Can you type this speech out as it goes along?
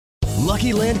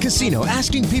Lucky Land Casino,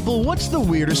 asking people, what's the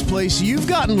weirdest place you've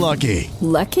gotten lucky?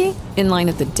 Lucky? In line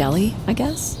at the deli, I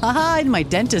guess? Aha, in my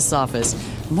dentist's office.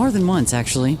 More than once,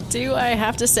 actually. Do I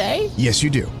have to say? Yes, you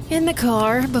do. In the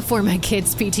car before my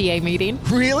kids' PTA meeting.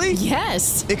 Really?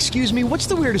 Yes. Excuse me, what's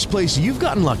the weirdest place you've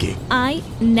gotten lucky? I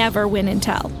never win and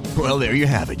tell. Well, there you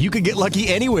have it. You can get lucky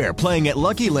anywhere, playing at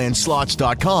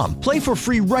LuckyLandSlots.com. Play for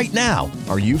free right now.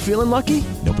 Are you feeling lucky?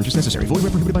 No purchase necessary. Void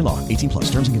where prohibited by law. 18 plus.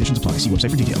 Terms and conditions apply. See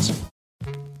website for details.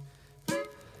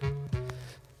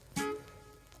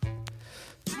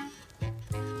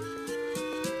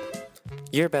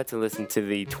 You're about to listen to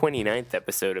the 29th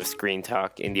episode of Screen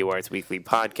Talk, IndieWire's weekly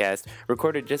podcast,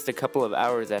 recorded just a couple of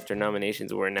hours after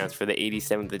nominations were announced for the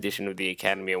 87th edition of the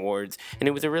Academy Awards, and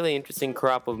it was a really interesting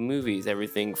crop of movies,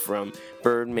 everything from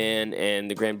Birdman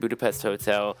and The Grand Budapest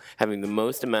Hotel having the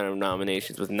most amount of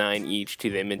nominations with 9 each, to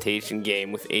The Imitation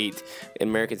Game with 8,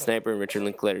 American Sniper and Richard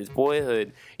Linklater's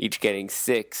Boyhood each getting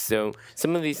 6. So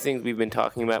some of these things we've been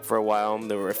talking about for a while.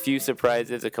 There were a few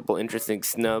surprises, a couple interesting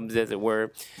snubs, as it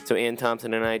were. So Ann Thompson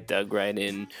and I dug right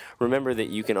in. Remember that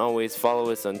you can always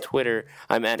follow us on Twitter.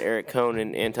 I'm at Eric Cohn,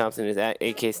 and Ann Thompson is at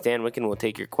AK Stanwyck, and we'll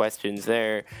take your questions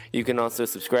there. You can also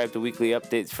subscribe to weekly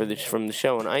updates from the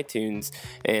show on iTunes,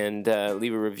 and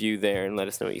leave a review there and let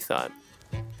us know what you thought.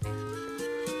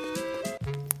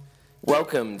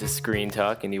 Welcome to Screen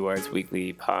Talk, IndieWire's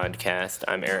weekly podcast.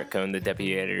 I'm Eric Cohn, the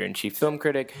Deputy Editor-in-Chief Film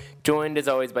Critic, joined as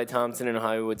always by Thompson and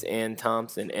Hollywood's Ann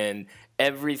Thompson, and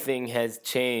everything has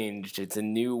changed. It's a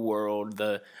new world.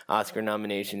 The Oscar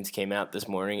nominations came out this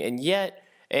morning, and yet,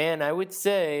 Ann, I would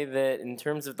say that in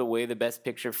terms of the way the Best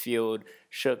Picture field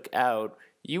shook out,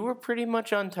 you were pretty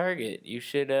much on target. You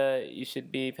should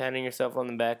be patting yourself on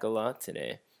the back a lot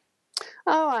today.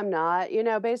 Oh, I'm not.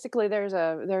 Basically there's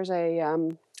a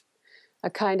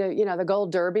kind of, the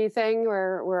Gold Derby thing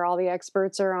where all the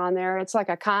experts are on there. It's like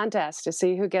a contest to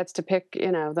see who gets to pick,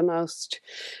 the most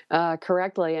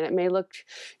correctly. And it may look,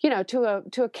 to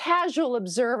a casual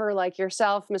observer like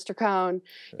yourself, Mr. Cohn,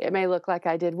 it may look like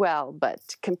I did well.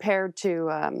 But compared to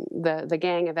the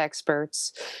gang of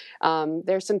experts,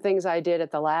 there's some things I did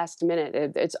at the last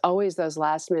minute. It's always those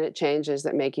last minute changes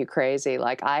that make you crazy.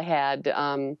 Like I had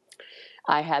the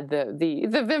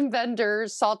Wim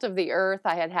Wenders Salt of the Earth.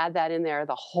 I had that in there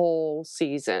the whole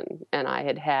season, and I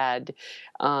had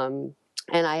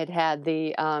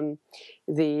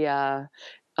the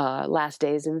Last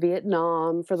Days in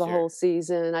Vietnam for the whole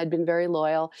season. I'd been very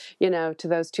loyal, to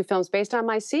those two films based on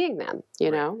my seeing them,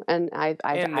 and I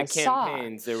saw.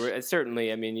 Campaigns, there were certainly.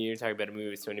 You're talking about a movie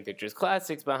with Sony Pictures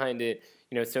Classics behind it.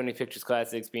 Sony Pictures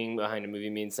Classics being behind a movie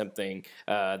means something.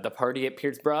 The party at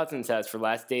Pierce Brosnan's house for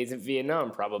Last Days in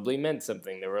Vietnam probably meant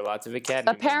something. There were lots of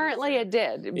Academy. Apparently it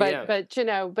did, but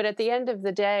at the end of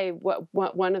the day,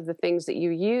 what one of the things that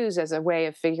you use as a way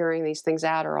of figuring these things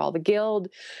out are all the Guild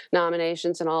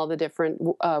nominations and all the different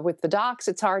with the docs.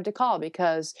 It's hard to call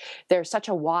because there's such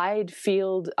a wide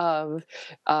field of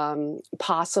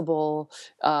possible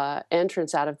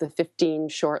entrants out of the 15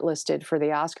 shortlisted for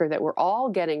the Oscar that were all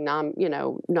getting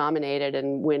nominated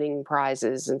and winning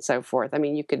prizes and so forth.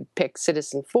 You could pick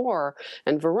Citizen4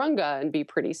 and Virunga and be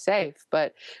pretty safe,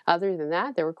 but other than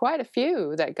that, there were quite a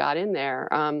few that got in there.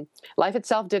 Life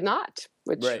Itself did not,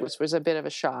 which was a bit of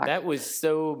a shock. That was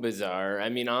so bizarre.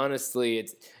 Honestly,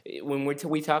 it's when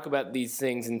we talk about these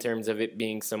things in terms of it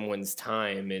being someone's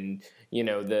time, and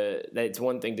it's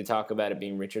one thing to talk about it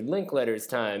being Richard Linklater's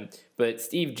time, but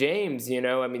Steve James,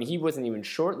 he wasn't even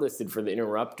shortlisted for The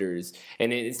Interrupters,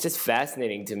 and it's just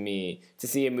fascinating to me to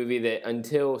see a movie that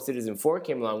until Citizen4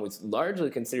 came along was largely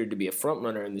considered to be a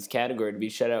frontrunner in this category to be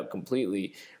shut out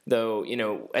completely. Though,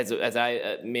 as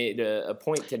I made a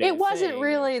point today, it wasn't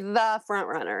really the front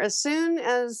runner. As soon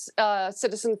as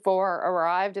Citizen4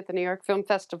 arrived at the New York Film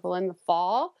Festival in the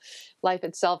fall, Life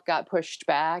Itself got pushed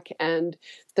back. And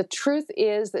the truth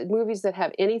is that movies that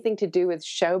have anything to do with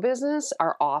show business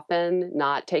are often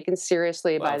not taken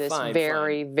seriously by this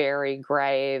very, very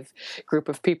grave group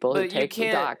of people who take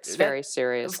the docs very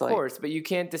seriously. Of course, but you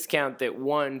can't discount that,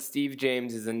 one, Steve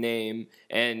James is a name,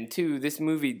 and two, this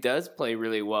movie does play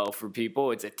really well for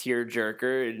people. It's a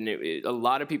tearjerker, and a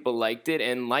lot of people liked it.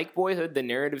 And like Boyhood, the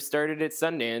narrative started at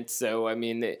Sundance. So,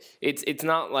 it's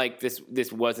not like this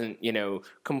wasn't,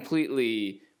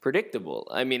 completely predictable.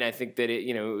 I think that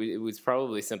it was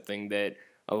probably something that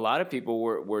a lot of people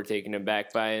were taken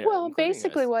aback by. Well,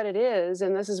 basically what it is,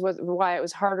 and this is why it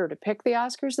was harder to pick the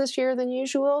Oscars this year than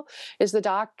usual, is the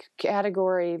doc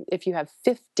category. If you have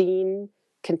 15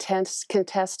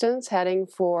 contestants heading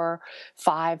for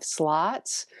 5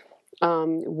 slots,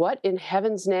 what in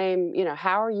heaven's name,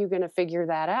 how are you going to figure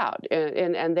that out?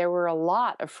 And there were a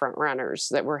lot of front runners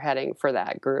that were heading for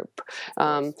that group.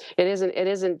 It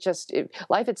isn't just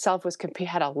life itself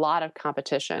had a lot of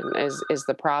competition is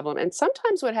the problem. And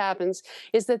sometimes what happens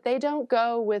is that they don't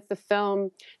go with the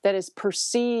film that is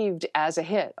perceived as a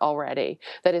hit already,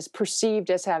 that is perceived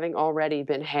as having already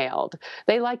been hailed.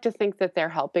 They like to think that they're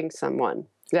helping someone.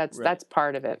 That's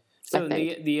part of it. So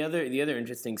the other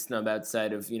interesting snub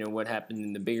outside of what happened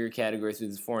in the bigger categories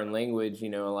with foreign language, a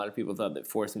lot of people thought that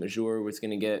Force Majeure was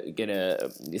going to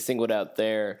get singled out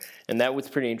there, and that was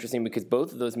pretty interesting because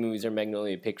both of those movies are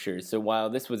Magnolia Pictures. So while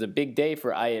this was a big day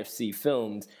for IFC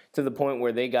Films, to the point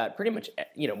where they got pretty much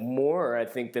more, I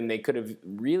think, than they could have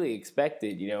really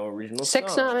expected. Original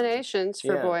 6 songs. Nominations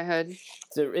for Boyhood.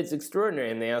 So it's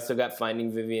extraordinary, and they also got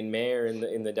Finding Vivian Mayer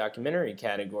in the documentary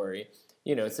category.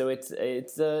 So it's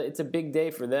a big day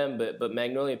for them, but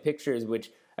Magnolia Pictures,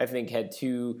 which I think had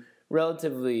 2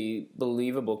 relatively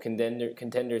believable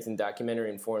contenders in documentary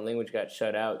and foreign language, got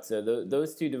shut out. So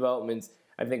those 2 developments,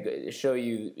 I think, show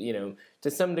you, to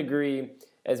some degree,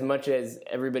 as much as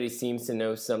everybody seems to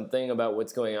know something about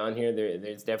what's going on here,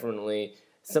 there's definitely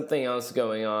something else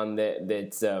going on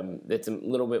that's a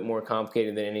little bit more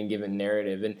complicated than any given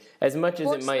narrative. And as much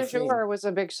as it might seem, was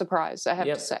a big surprise, I have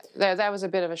to say. That was a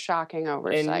bit of a shocking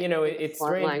oversight. And it's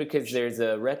strange because there's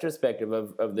a retrospective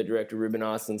of the director Ruben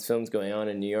Östlund's films going on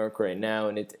in New York right now,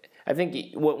 and I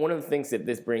think one of the things that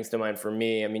this brings to mind for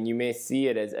me, I mean, you may see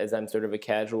it as I'm sort of a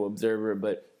casual observer,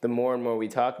 but the more and more we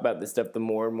talk about this stuff, the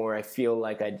more and more I feel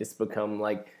like I just become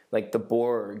like the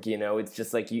Borg, It's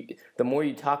just like the more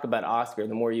you talk about Oscar,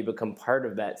 the more you become part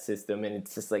of that system, and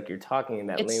it's just like you're talking in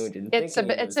that language. And it's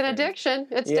an addiction.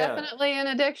 It's definitely an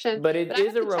addiction. But it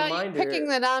is a reminder. Picking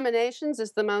the nominations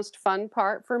is the most fun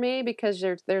part for me because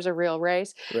there's a real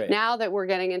race. Right. Now that we're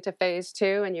getting into phase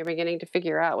 2 and you're beginning to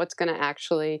figure out what's going to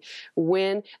actually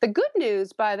win. The good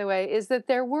news, by the way, is that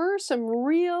there were some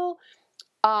real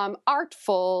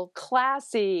artful,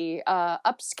 classy,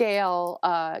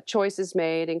 upscale choices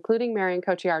made, including Marion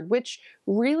Cotillard, which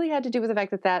really had to do with the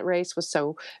fact that race was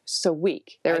so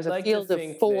weak. There was a field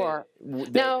of 4.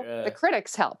 The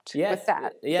critics helped with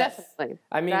that. Yes. Definitely.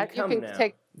 I mean,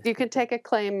 you can take a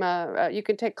claim. You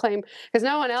can take claim because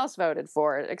no one else voted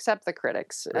for it except the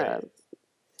critics. Right.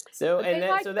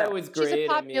 That was great. She's a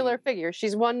popular figure.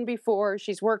 She's won before.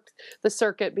 She's worked the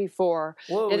circuit before.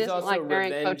 Well, it isn't like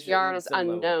Marion Cotillard is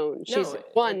unknown. She's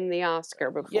won the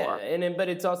Oscar before. Yeah, but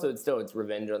it's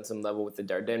revenge on some level with the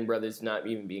Dardenne brothers not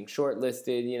even being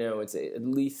shortlisted. It's at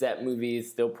least that movie is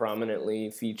still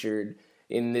prominently featured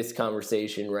in this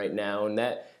conversation right now, and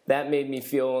that made me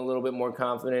feel a little bit more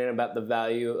confident about the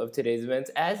value of today's events,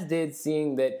 as did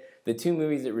seeing that the 2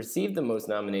 movies that received the most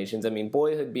nominations, I mean,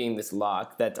 Boyhood being this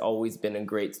lock, that's always been a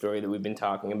great story that we've been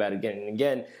talking about again and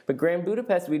again. But Grand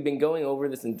Budapest, we've been going over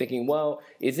this and thinking, well,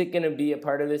 is it going to be a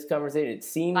part of this conversation? It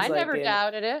seems like... I never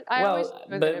doubted it.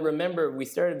 But remember, we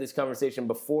started this conversation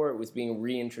before it was being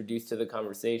reintroduced to the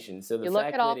conversation. So you look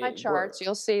at all my charts,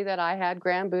 you'll see that I had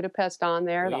Grand Budapest on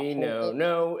there.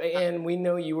 And we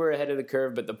know you were ahead of the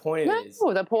curve, but the point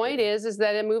is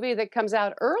that a movie that comes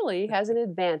out early has an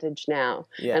advantage now.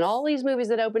 Yes. And all these movies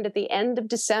that opened at the end of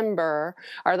December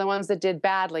are the ones that did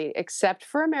badly, except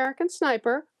for American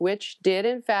Sniper, which did,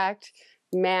 in fact,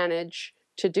 manage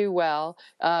to do well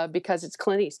because it's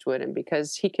Clint Eastwood and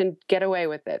because he can get away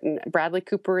with it. And Bradley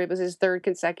Cooper, it was his 3rd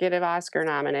consecutive Oscar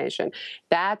nomination.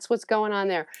 That's what's going on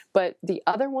there. But the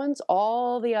other ones,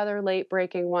 all the other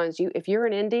late-breaking ones, if you're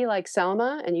an indie like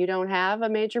Selma and you don't have a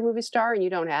major movie star and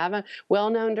you don't have a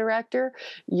well-known director,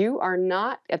 you are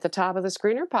not at the top of the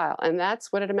screener pile. And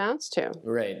that's what it amounts to.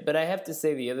 Right. But I have to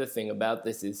say the other thing about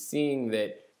this is seeing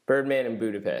that Birdman and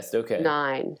Budapest,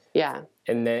 9, yeah.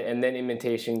 And then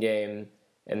Imitation Game,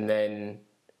 and then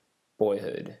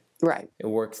Boyhood. Right. It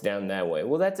works down that way.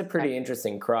 Well, that's a pretty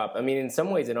interesting crop. I mean, in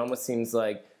some ways, it almost seems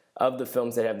like of the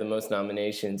films that have the most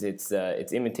nominations, it's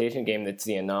Imitation Game that's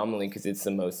the anomaly because it's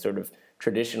the most sort of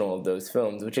traditional of those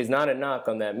films, which is not a knock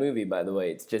on that movie, by the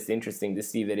way. It's just interesting to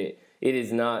see that it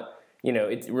is not,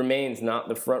 it remains not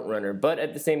the front runner. But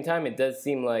at the same time, it does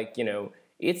seem like,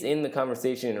 it's in the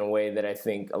conversation in a way that I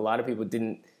think a lot of people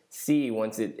didn't see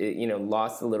once it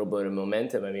lost a little bit of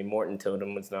momentum. I mean, Morton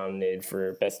Totem was nominated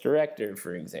for Best Director,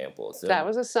 for example. So that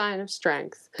was a sign of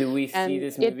strength. Do we see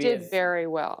this movie? It did very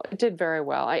well. It did very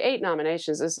well. 8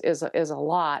 nominations is a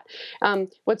lot.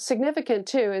 What's significant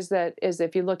too is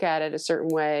if you look at it a certain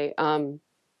way,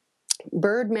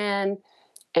 Birdman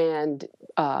and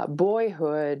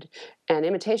Boyhood and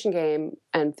Imitation Game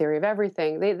and Theory of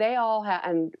Everything, they all have,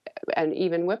 and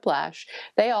even Whiplash,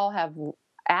 they all have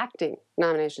acting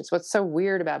nominations. What's so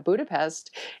weird about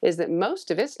Budapest is that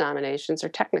most of its nominations are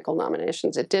technical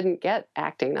nominations. It didn't get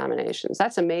acting nominations.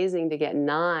 That's amazing to get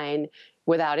 9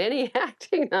 without any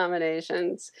acting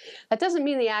nominations. That doesn't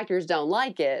mean the actors don't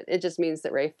like it. It just means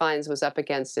that Ralph Fiennes was up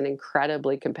against an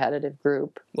incredibly competitive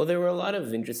group. Well, there were a lot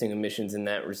of interesting omissions in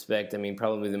that respect. I mean,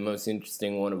 probably the most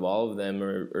interesting one of all of them,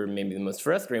 or maybe the most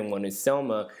frustrating one, is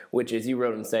Selma, which, as you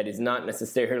wrote in Site, is not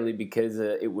necessarily because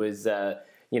it was,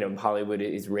 Hollywood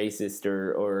is racist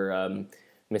or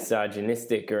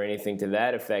misogynistic or anything to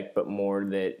that effect, but more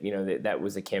that, that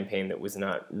was a campaign that was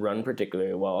not run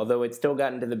particularly well, although it still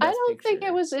got into the Best Picture. I don't think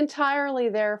it was entirely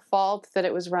their fault that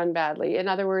it was run badly. In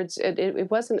other words, it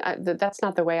wasn't, that's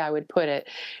not the way I would put it.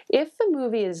 If the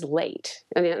movie is late,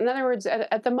 and in other words,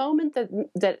 at the moment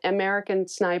that American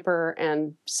Sniper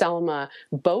and Selma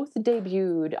both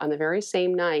debuted on the very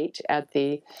same night at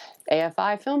the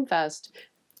AFI Film Fest,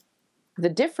 the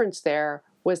difference there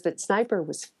was that Sniper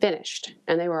was finished,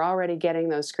 and they were already getting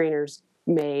those screeners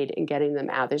made and getting them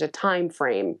out. There's a time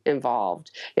frame involved.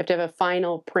 You have to have a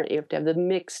final print. You have to have the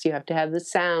mix. You have to have the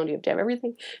sound. You have to have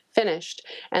everything finished.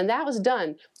 And that was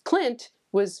done. Clint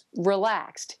was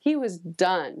relaxed. He was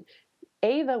done.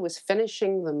 Ava was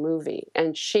finishing the movie,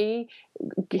 and she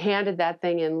handed that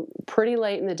thing in pretty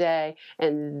late in the day,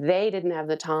 and they didn't have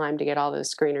the time to get all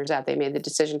those screeners out. They made the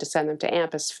decision to send them to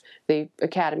AMPAS, the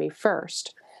Academy,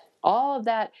 first. All of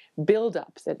that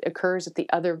buildup that occurs at the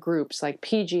other groups like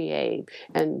PGA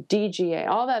and DGA,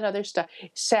 all that other stuff,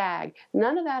 SAG,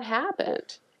 none of that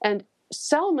happened. And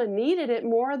Selma needed it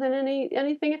more than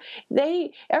anything.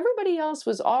 Everybody else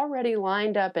was already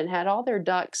lined up and had all their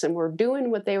ducks and were doing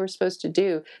what they were supposed to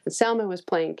do. And Selma was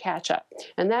playing catch up.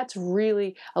 And that's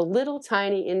really a little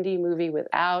tiny indie movie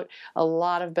without a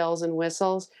lot of bells and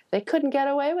whistles. They couldn't get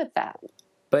away with that.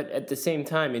 But at the same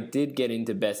time, it did get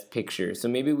into Best Picture. So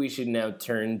maybe we should now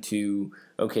turn to,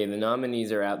 okay, the nominees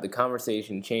are out, the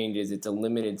conversation changes, it's a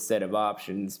limited set of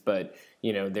options, but,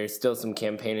 there's still some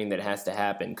campaigning that has to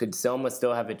happen. Could Selma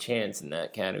still have a chance in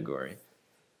that category?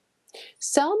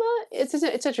 Selma, it's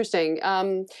interesting.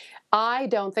 I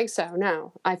don't think so,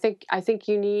 no. I think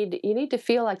you need to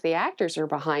feel like the actors are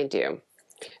behind you.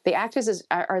 The actors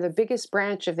are the biggest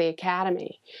branch of the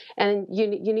Academy, and you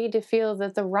need to feel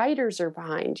that the writers are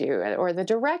behind you or the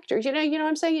directors. You know what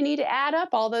I'm saying? You need to add up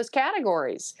all those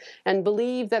categories and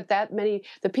believe that many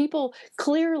the people.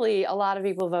 Clearly, a lot of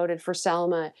people voted for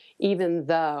Selma, even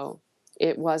though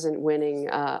it wasn't winning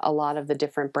a lot of the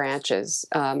different branches.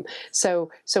 And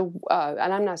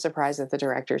I'm not surprised that the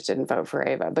directors didn't vote for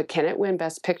Ava, but can it win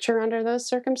Best Picture under those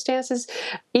circumstances?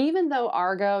 Even though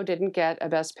Argo didn't get a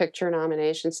Best Picture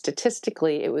nomination,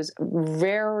 statistically, it was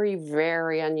very,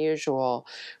 very unusual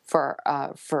for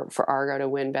Argo to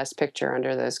win Best Picture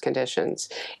under those conditions.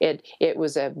 It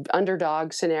was an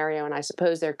underdog scenario, and I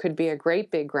suppose there could be a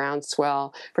great big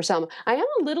groundswell for Selma. I am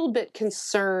a little bit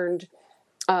concerned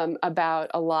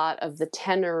about a lot of the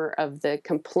tenor of the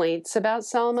complaints about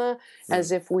Selma,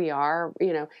 as if we are,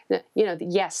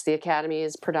 yes, the Academy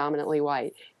is predominantly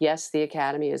white. Yes, the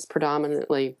Academy is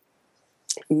predominantly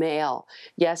male.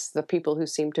 Yes, the people who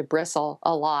seem to bristle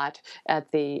a lot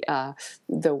at the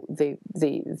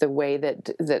way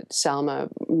that Selma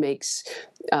makes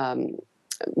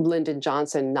Lyndon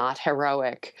Johnson not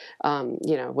heroic,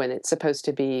 when it's supposed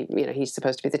to be, he's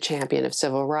supposed to be the champion of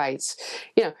civil rights.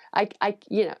 I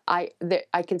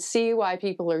can see why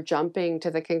people are jumping to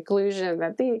the conclusion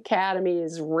that the Academy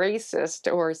is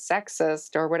racist or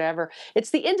sexist or whatever.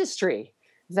 It's the industry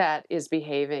that is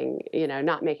behaving,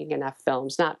 not making enough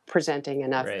films, not presenting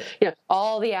enough. Right.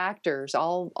 All the actors,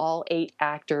 all 8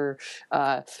 actor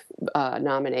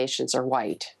nominations are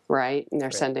white, right? And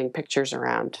they're sending pictures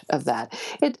around of that.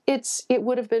 It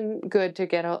would have been good to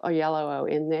get a yellow O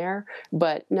in there,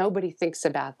 but nobody thinks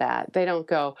about that. They don't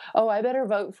go, oh, I better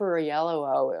vote for a yellow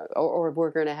O, or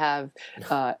we're going to have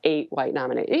 8 white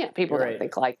nominations. People don't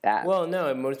think like that. Well,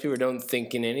 no, most people don't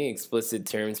think in any explicit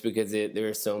terms because there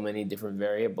are so many different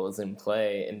variables in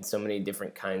play and so many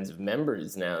different kinds of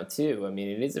members now, too. I mean,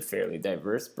 it is a fairly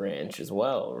diverse branch as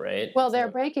well, right? Well,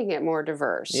 they're making it more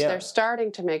diverse. Yeah. They're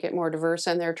starting to make it more diverse,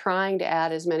 and they're trying to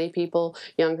add as many people,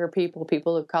 younger people,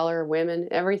 people of color, women,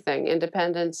 everything,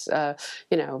 independents,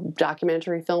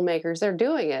 documentary filmmakers. They're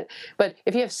doing it. But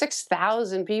if you have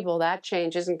 6,000 people, that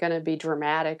change isn't going to be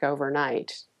dramatic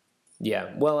overnight.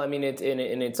 Yeah. Well, I mean,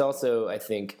 it's also, I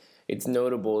think, it's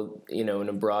notable, in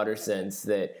a broader sense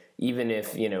that even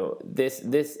if,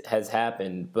 this has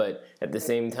happened, but at the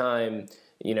same time,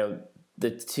 the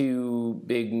 2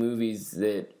 big movies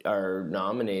that are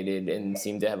nominated and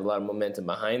seem to have a lot of momentum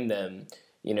behind them,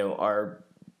 are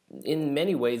in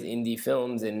many ways indie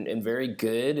films and very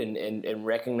good and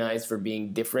recognized for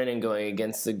being different and going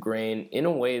against the grain in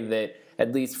a way that,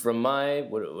 at least from my,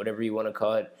 whatever you want to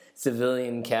call it,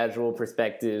 civilian casual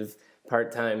perspective,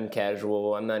 part-time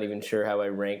casual, I'm not even sure how I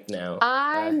rank now.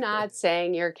 I'm not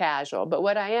saying you're casual, but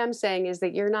what I am saying is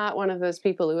that you're not one of those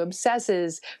people who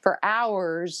obsesses for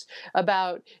hours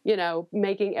about,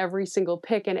 making every single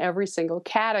pick in every single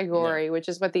category, which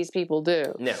is what these people do.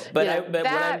 No, but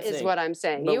that is what I'm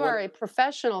saying. You are a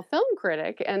professional film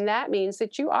critic, and that means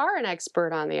that you are an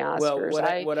expert on the Oscars.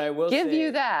 Well, what I will give say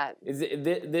you that is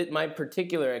that my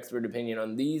particular expert opinion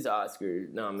on these Oscar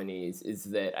nominees is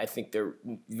that I think they're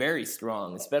very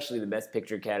strong, especially the Best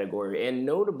Picture category, and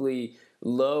notably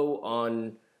low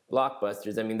on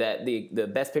blockbusters. I mean, that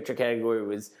the Best Picture category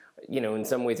was, in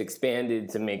some ways expanded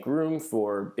to make room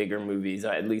for bigger movies.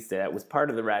 At least that was part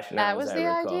of the rationale. That was the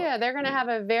idea. They're going to have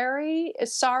a very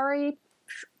sorry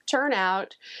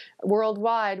turnout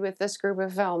worldwide with this group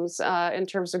of films in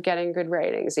terms of getting good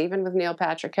ratings, even with Neil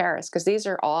Patrick Harris, because these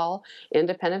are all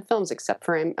independent films except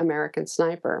for American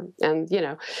Sniper. And,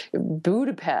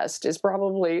 Budapest is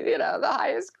probably, the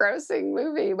highest grossing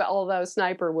movie, although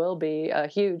Sniper will be a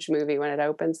huge movie when it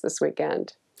opens this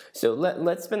weekend. So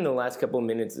let's spend the last couple of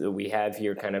minutes that we have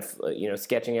here kind of,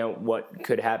 sketching out what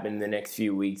could happen in the next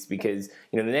few weeks, because,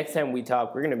 the next time we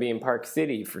talk, we're going to be in Park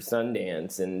City for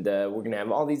Sundance, and we're going to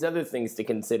have all these other things to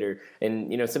consider.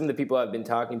 And, some of the people I've been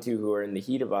talking to who are in the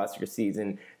heat of Oscar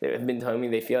season have been telling me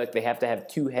they feel like they have to have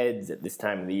two heads at this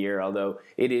time of the year, although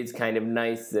it is kind of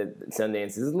nice that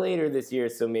Sundance is later this year,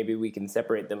 so maybe we can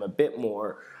separate them a bit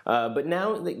more. But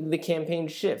now the campaign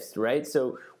shifts, right?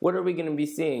 So what are we going to be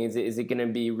seeing? Is it going to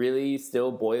be really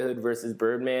still Boyhood versus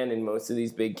Birdman in most of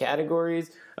these big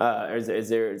categories? Or is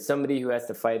there somebody who has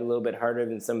to fight a little bit harder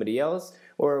than somebody else?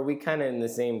 Or are we kind of in the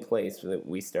same place that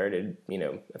we started,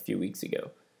 a few weeks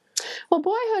ago? Well,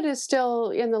 Boyhood is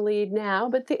still in the lead now,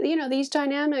 but these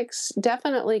dynamics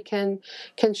definitely can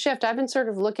shift. I've been sort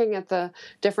of looking at the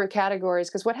different categories,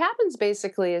 because what happens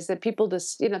basically is that people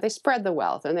just they spread the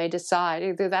wealth and they decide.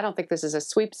 I don't think this is a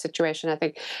sweep situation. I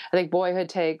think Boyhood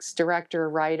takes director,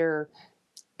 writer,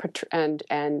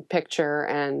 and picture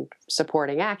and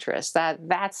supporting actress.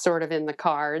 That's sort of in the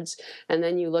cards. And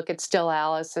then you look at Still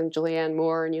Alice and Julianne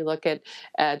Moore, and you look at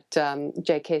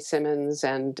J.K. Simmons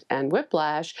and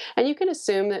Whiplash, and you can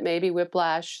assume that maybe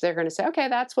Whiplash, they're going to say, okay,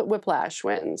 that's what Whiplash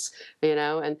wins,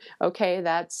 and okay,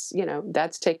 that's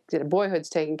Boyhood's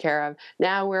taken care of.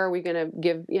 Now where are we going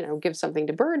to give something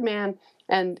to Birdman?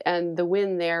 And the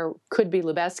win there could be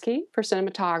Lubeski for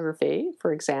cinematography,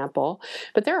 for example.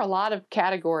 But there are a lot of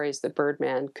categories that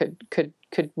Birdman could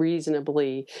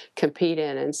reasonably compete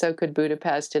in, and so could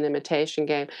Budapest and Imitation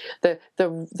Game.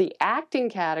 The acting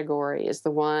category is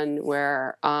the one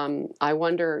where I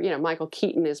wonder. Michael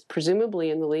Keaton is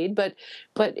presumably in the lead, but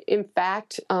in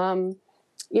fact.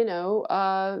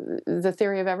 The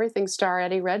Theory of Everything star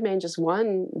Eddie Redmayne just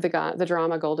won the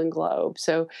drama Golden Globe.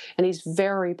 So, and he's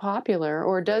very popular.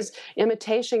 Or does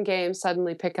Imitation Game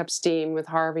suddenly pick up steam with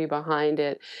Harvey behind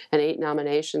it and 8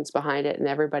 nominations behind it, and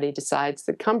everybody decides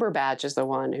that Cumberbatch is the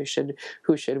one who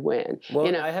should win?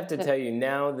 Well, I have to tell you,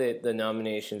 now that the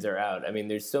nominations are out, I mean,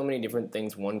 there's so many different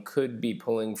things one could be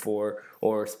pulling for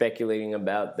or speculating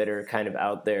about that are kind of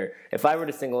out there. If I were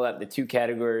to single out the two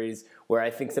categories where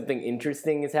I think something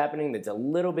interesting is happening that's a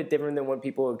little bit different than what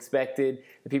people expected,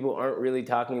 that people aren't really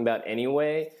talking about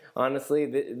anyway, honestly,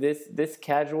 this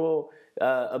casual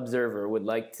observer would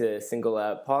like to single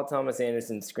out Paul Thomas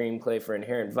Anderson's screenplay for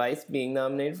Inherent Vice being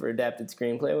nominated for adapted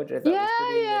screenplay, which I thought was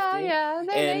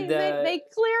pretty nifty. They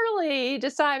clearly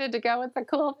decided to go with the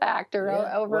cool factor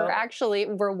over actually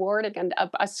rewarding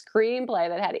a screenplay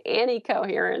that had any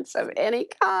coherence of any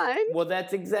kind. Well,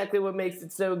 that's exactly what makes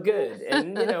it so good.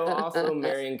 And, also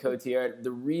Marion Cotillard,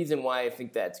 the reason why I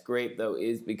think that's great, though,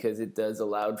 is because it does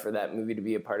allow for that movie to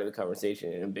be a part of the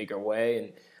conversation in a bigger way.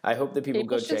 And I hope that people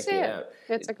go check it out.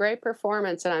 It's a great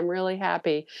performance, and I'm really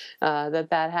happy that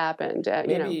happened.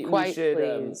 Maybe quite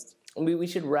pleased. We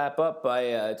should wrap up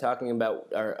by talking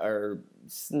about our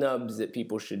snubs that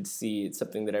people should see. It's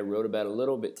something that I wrote about a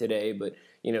little bit today, but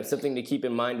something to keep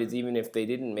in mind is even if they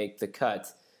didn't make the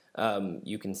cut,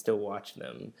 you can still watch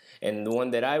them. And the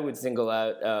one that I would single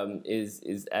out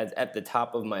is at the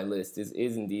top of my list is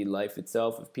indeed Life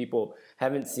Itself. If people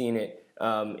haven't seen it,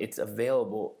 it's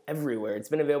available everywhere. It's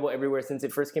been available everywhere since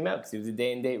it first came out because it was a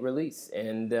day-and-date release.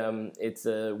 And it's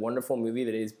a wonderful movie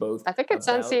that is both... I think it's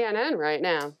on CNN right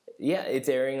now. Yeah, it's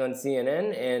airing on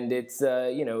CNN, and it's,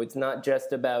 it's not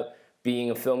just about being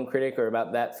a film critic or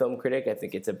about that film critic. I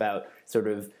think it's about sort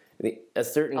of a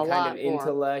certain A kind lot of more.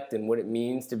 intellect and what it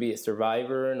means to be a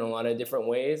survivor in a lot of different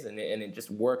ways, and it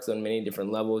just works on many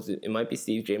different levels. It might be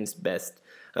Steve James' best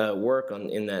work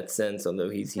in that sense, although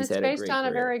he's It's had a great based on a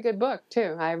career. very good book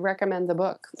too. I recommend the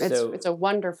book. It's a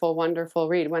wonderful, wonderful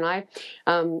read. When I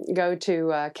go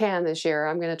to Cannes this year,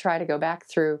 I'm going to try to go back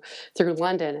through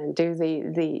London and do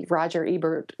the Roger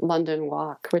Ebert London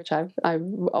walk, which I've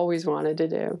always wanted to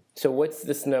do. So what's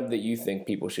the snub that you think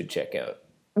people should check out?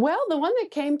 Well, the one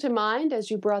that came to mind as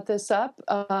you brought this up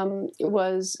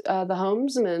was The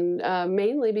Homesman,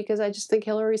 mainly because I just think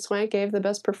Hilary Swank gave the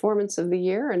best performance of the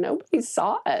year, and nobody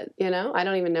saw it. I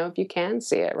don't even know if you can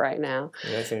see it right now.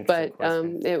 Yeah, that's an interesting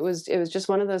question. It was just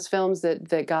one of those films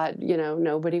that got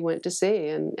nobody went to see,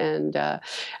 and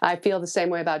I feel the same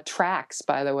way about Tracks,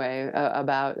 by the way,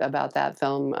 about that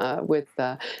film with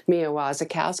Mia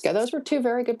Wasikowska. Those were two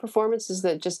very good performances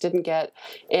that just didn't get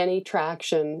any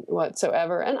traction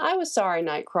whatsoever. And I was sorry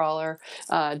Nightcrawler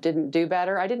didn't do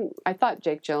better. I thought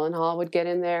Jake Gyllenhaal would get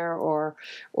in there, or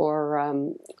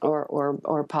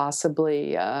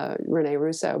possibly Rene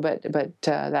Russo, but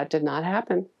that did not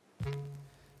happen.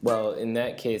 Well, in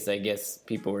that case, I guess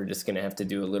people are just going to have to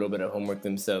do a little bit of homework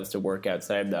themselves to work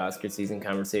outside of the Oscar season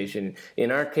conversation.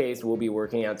 In our case, we'll be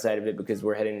working outside of it because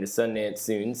we're heading to Sundance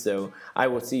soon. So I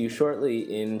will see you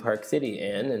shortly in Park City,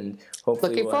 Anne, and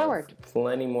hopefully Looking we'll forward. have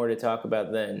plenty more to talk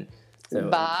about then. So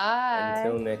Bye.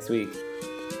 Until next week.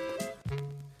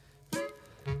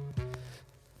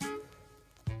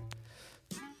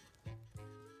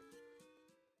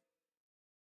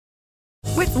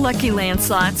 With Lucky Land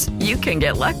Slots, you can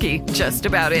get lucky just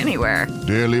about anywhere.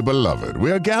 Dearly beloved, we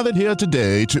are gathered here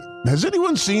today to... Has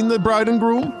anyone seen the bride and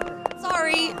groom?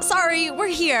 Sorry, we're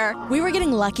here. We were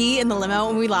getting lucky in the limo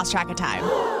and we lost track of time.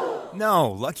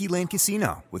 No, Lucky Land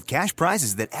Casino, with cash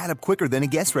prizes that add up quicker than a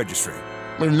guest registry.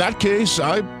 In that case,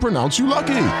 I pronounce you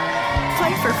lucky.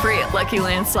 Play for free at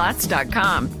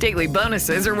LuckyLandSlots.com. Daily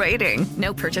bonuses are waiting.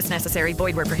 No purchase necessary.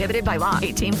 Void where prohibited by law.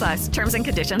 18+. Terms and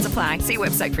conditions apply. See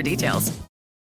website for details.